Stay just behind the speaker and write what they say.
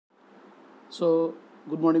So,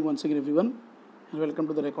 good morning once again, everyone, and welcome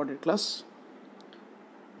to the recorded class.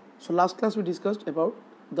 So, last class we discussed about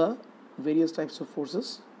the various types of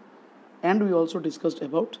forces, and we also discussed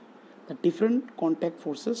about the different contact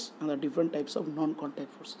forces and the different types of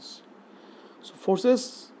non-contact forces. So,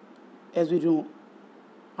 forces, as we know,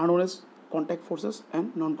 are known as contact forces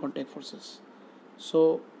and non-contact forces.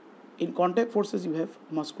 So, in contact forces, you have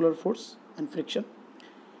muscular force and friction,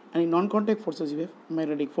 and in non-contact forces, you have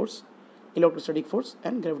magnetic force, electrostatic force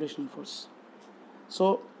and gravitational force.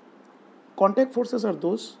 So contact forces are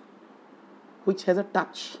those which has a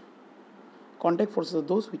touch. Contact forces are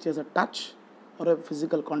those which has a touch or a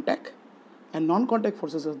physical contact, and non-contact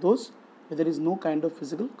forces are those where there is no kind of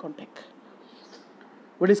physical contact.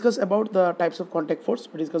 We discuss about the types of contact force.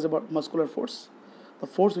 We discuss about muscular force. The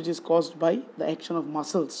force which is caused by the action of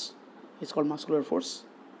muscles is called muscular force.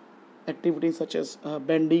 Activities such as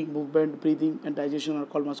bending, movement, breathing and digestion are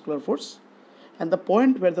called muscular force, and the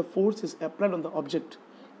point where the force is applied on the object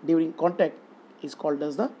during contact is called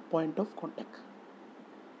as the point of contact.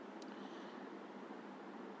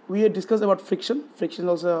 We had discussed about friction. Friction is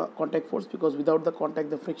also a contact force because without the contact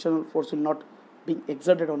the frictional force will not be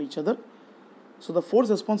exerted on each other. So the force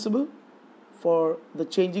responsible for the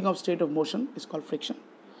changing of state of motion is called friction,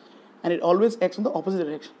 and it always acts in the opposite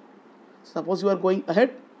direction. Suppose you are going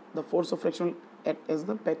ahead, the force of friction will act as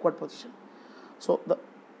the backward position. So the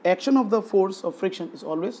action of the force of friction is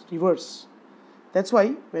always reverse. That's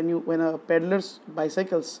why when a peddler's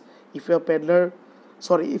bicycles, if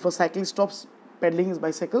a cyclist stops pedaling his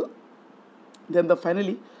bicycle, then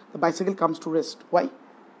finally the bicycle comes to rest. Why?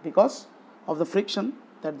 Because of the friction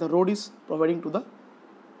that the road is providing to the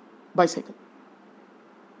bicycle,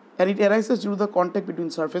 and it arises due to the contact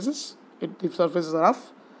between surfaces. If surfaces are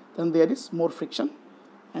rough, then there is more friction,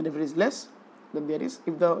 and if it is less, then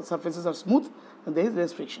if the surfaces are smooth, then there is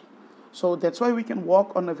less friction. So that's why we can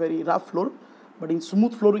walk on a very rough floor, but in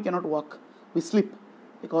smooth floor we cannot walk. We slip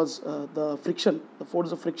because the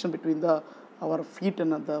force of friction between our feet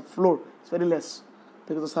and the floor is very less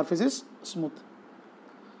because the surface is smooth.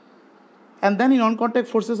 And then in non-contact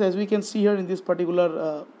forces, as we can see here in this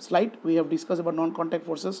particular slide, we have discussed about non-contact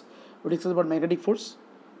forces. We discussed about magnetic force.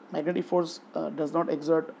 Magnetic force does not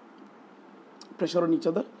exert pressure on each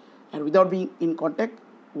other, and without being in contact,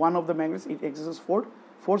 one of the magnets, it exerts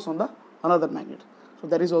force on the another magnet. So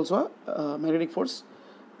there is also a magnetic force.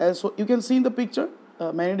 So you can see in the picture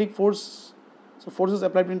magnetic force. So force is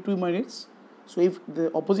applied between two magnets. So if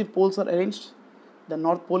the opposite poles are arranged, the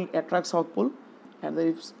north pole attracts south pole, and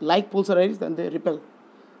if like poles are arranged, then they repel.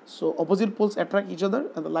 So opposite poles attract each other,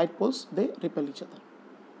 and the like poles, they repel each other.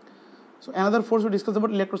 So another force we discussed about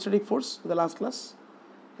electrostatic force in the last class.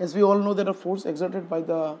 As we all know, there are force exerted by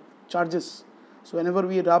the charges. So whenever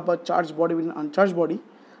we rub a charged body with an uncharged body,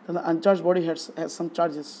 then the uncharged body has some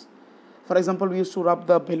charges. For example, we used to rub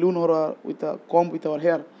the balloon or with a comb with our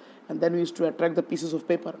hair, and then we used to attract the pieces of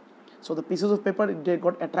paper. So the pieces of paper, they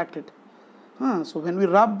got attracted. So when we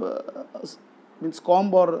rub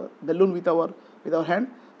comb or balloon with our hand,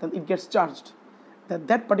 then it gets charged.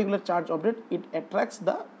 That particular charged object, it attracts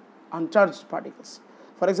the uncharged particles.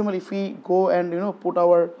 For example, if we go and put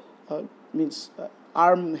our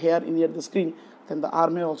arm here near the screen, then the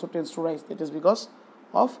arm here also tends to rise. That is because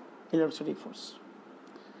of electrostatic force.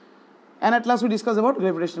 And at last we discuss about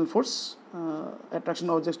gravitational force.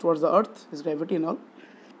 Attraction of objects towards the earth is gravity and all.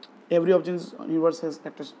 Every object in the universe has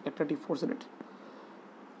attractive force in it.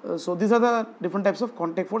 So these are the different types of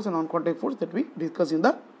contact force and non-contact force that we discussed in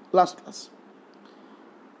the last class.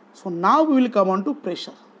 So now we will come on to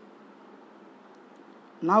pressure.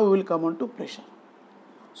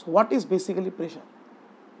 So what is basically pressure?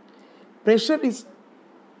 Pressure is,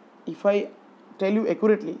 if I tell you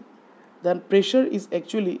accurately, then pressure is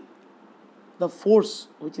actually the force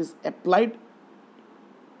which is applied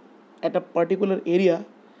at a particular area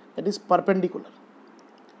that is perpendicular.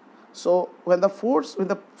 So when the force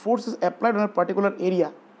is applied on a particular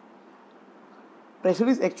area, pressure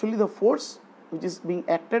is actually the force which is being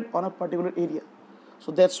acted on a particular area.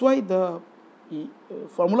 So that's why the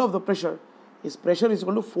formula of the pressure is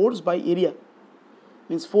equal to force by area,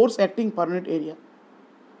 means force acting per unit area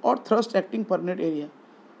or thrust acting per unit area.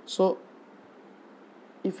 So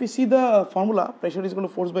if we see the formula, pressure is equal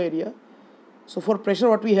to force by area. So for pressure,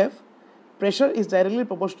 what we have, pressure is directly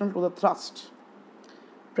proportional to the thrust.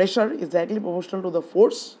 Pressure is directly proportional to the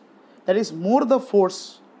force. That is, more the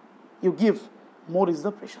force you give, more is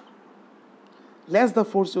the pressure. Less the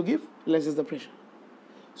force you give, less is the pressure.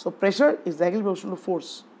 So pressure is directly proportional to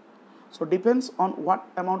force. So depends on what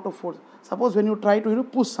amount of force. Suppose when you try to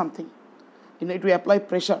push something, you need to apply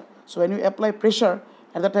pressure. So when you apply pressure,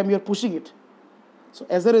 at that time you are pushing it. So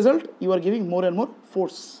as a result, you are giving more and more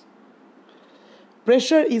force.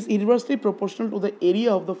 Pressure is inversely proportional to the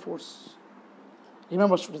area of the force.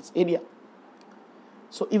 Remember students, area.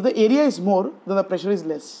 So if the area is more, then the pressure is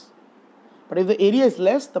less. But if the area is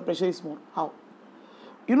less, the pressure is more. How?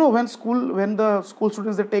 You know, when the school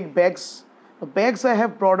students, they take bags, the bags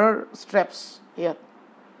have broader straps here,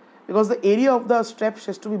 because the area of the straps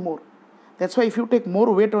has to be more. That's why if you take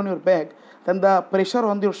more weight on your bag, then the pressure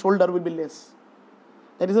on your shoulder will be less.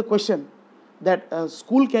 That is a question, that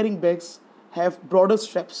school carrying bags have broader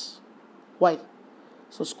straps. Why?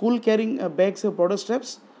 So school carrying bags have broader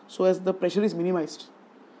straps, so as the pressure is minimized.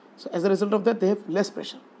 So as a result of that, they have less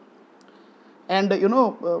pressure. And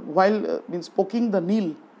while poking the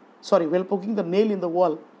nail in the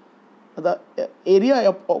wall, the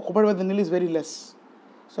area occupied by the nail is very less.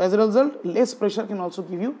 So as a result, less pressure can also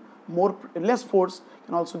give you less force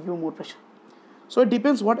can also give you more pressure. So it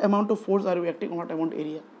depends what amount of force are you acting on what amount of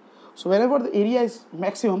area. So wherever the area is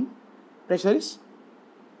maximum, pressure is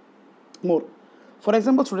more. For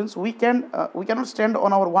example, students, we cannot stand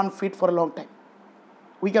on our 1 feet for a long time.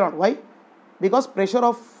 We cannot. Why? Because pressure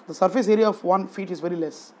of the surface area of 1 feet is very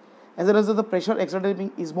less. As a result, the pressure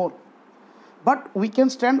exerted is more. But we can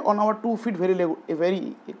stand on our 2 feet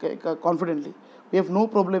very confidently. We have no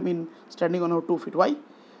problem in standing on our 2 feet. Why?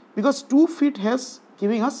 Because 2 feet has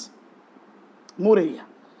giving us more area.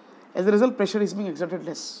 As a result, pressure is being exerted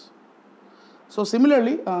less. So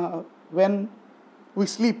similarly, when we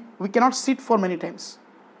sleep, we cannot sit for many times.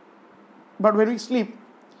 But when we sleep,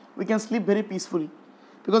 we can sleep very peacefully.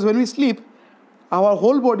 Because when we sleep, our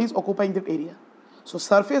whole body is occupying that area. So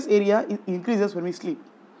surface area increases when we sleep.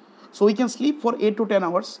 So we can sleep for 8 to 10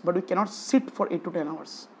 hours, but we cannot sit for 8 to 10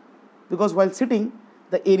 hours. Because while sitting,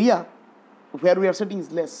 the area where we are sitting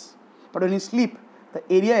is less. But when we sleep, the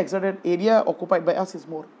area occupied by us is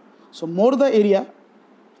more. So more the area,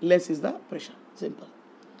 less is the pressure. Simple.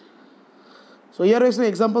 So here are some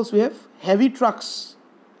examples we have. Heavy trucks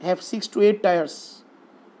have 6 to 8 tires.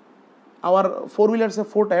 Our four-wheelers have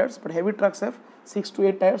 4 tires, but heavy trucks have 6 to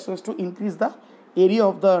 8 tires, so as to increase the area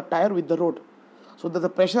of the tire with the road, so that the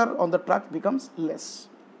pressure on the truck becomes less.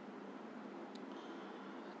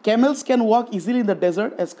 Camels can walk easily in the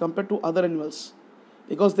desert as compared to other animals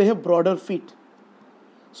because they have broader feet.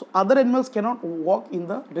 So other animals cannot walk in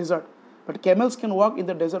the desert, but camels can walk in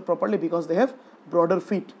the desert properly because they have broader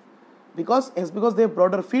feet. Because they have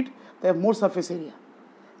broader feet, they have more surface area,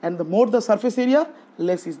 and the more the surface area,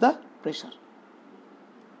 less is the pressure.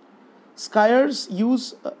 Skiers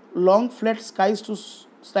use long flat skies to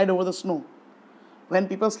slide over the snow. When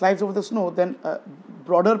people slide over the snow, then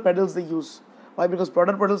broader pedals they use. Why? Because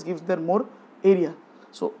broader pedals gives them more area.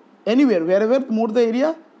 So anywhere, wherever more the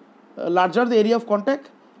area, larger the area of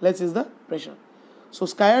contact, less is the pressure. So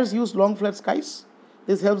skiers use long flat skies.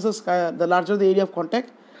 This helps the larger the area of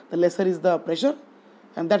contact, the lesser is the pressure,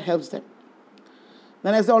 and that helps them.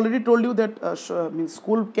 Then, as I already told you, that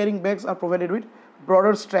school carrying bags are provided with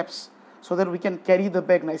broader straps, so that we can carry the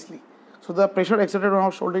bag nicely. So the pressure exerted on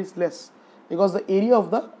our shoulder is less because the area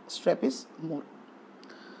of the strap is more.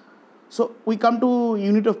 So we come to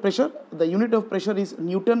unit of pressure. The unit of pressure is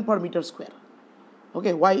Newton per meter square.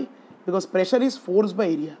 Okay, why? Because pressure is force by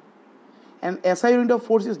area, and SI unit of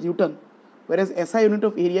force is Newton, whereas SI unit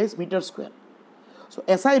of area is meter square. So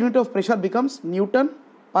SI unit of pressure becomes Newton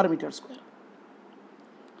per meter square.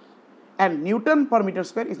 And Newton per meter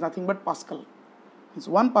square is nothing but Pascal. Means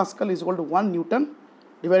 1 Pascal is equal to 1 Newton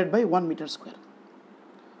divided by 1 meter square.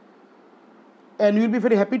 And you will be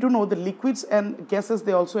very happy to know that liquids and gases,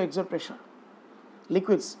 they also exert pressure.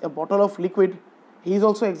 Liquids, a bottle of liquid, he is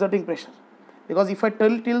also exerting pressure. Because if I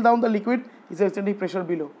till down the liquid, he is exerting pressure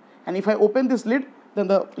below. And if I open this lid, then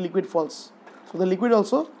the liquid falls. So the liquid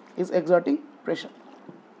also is exerting pressure.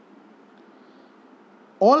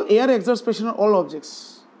 All air exerts pressure on all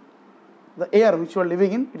objects. The air which you are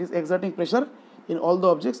living in, it is exerting pressure in all the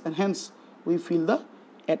objects, and hence we feel the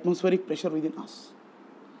atmospheric pressure within us.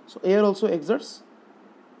 So air also exerts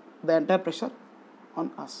the entire pressure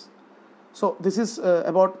on us. So this is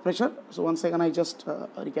about pressure. So once again I just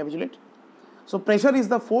recapitulate. So pressure is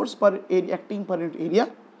the force per area acting per unit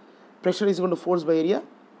area. Pressure is equal to force by area.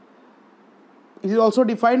 It is also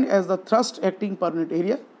defined as the thrust acting per unit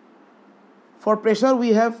area. For pressure, we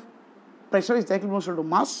have pressure is directly proportional to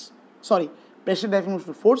mass. Pressure directly proportional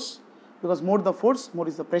to force, because more the force, more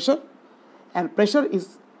is the pressure, and pressure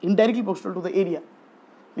is indirectly proportional to the area.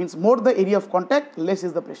 Means more the area of contact, less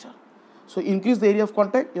is the pressure. So increase the area of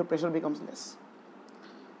contact, your pressure becomes less.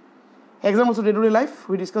 Examples of day-to-day life,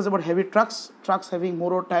 we discussed about heavy trucks. Trucks having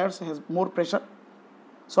more tires has more pressure.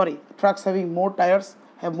 Trucks having more tires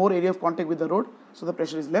have more area of contact with the road, so the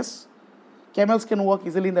pressure is less. Camels can walk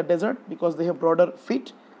easily in the desert because they have broader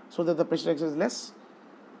feet, so that the pressure is less.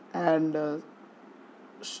 And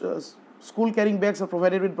school carrying bags are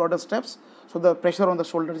provided with broader steps, so the pressure on the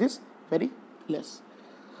shoulders is very less.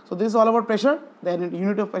 So this is all about pressure. The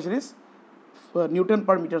unit of pressure is Newton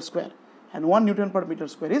per meter square, and 1 Newton per meter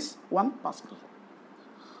square is 1 Pascal.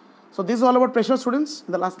 So this is all about pressure, students.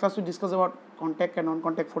 In the last class we discussed about contact and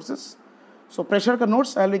non-contact forces. So pressure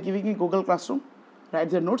notes I will be giving in Google Classroom. Write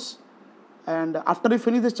their notes, and after we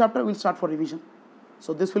finish this chapter, we'll start for revision.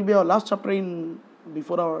 So this will be our last chapter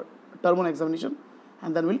before our term 1 examination,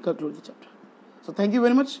 and then we'll conclude the chapter. So thank you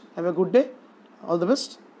very much. Have a good day. All the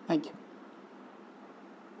best. Thank you.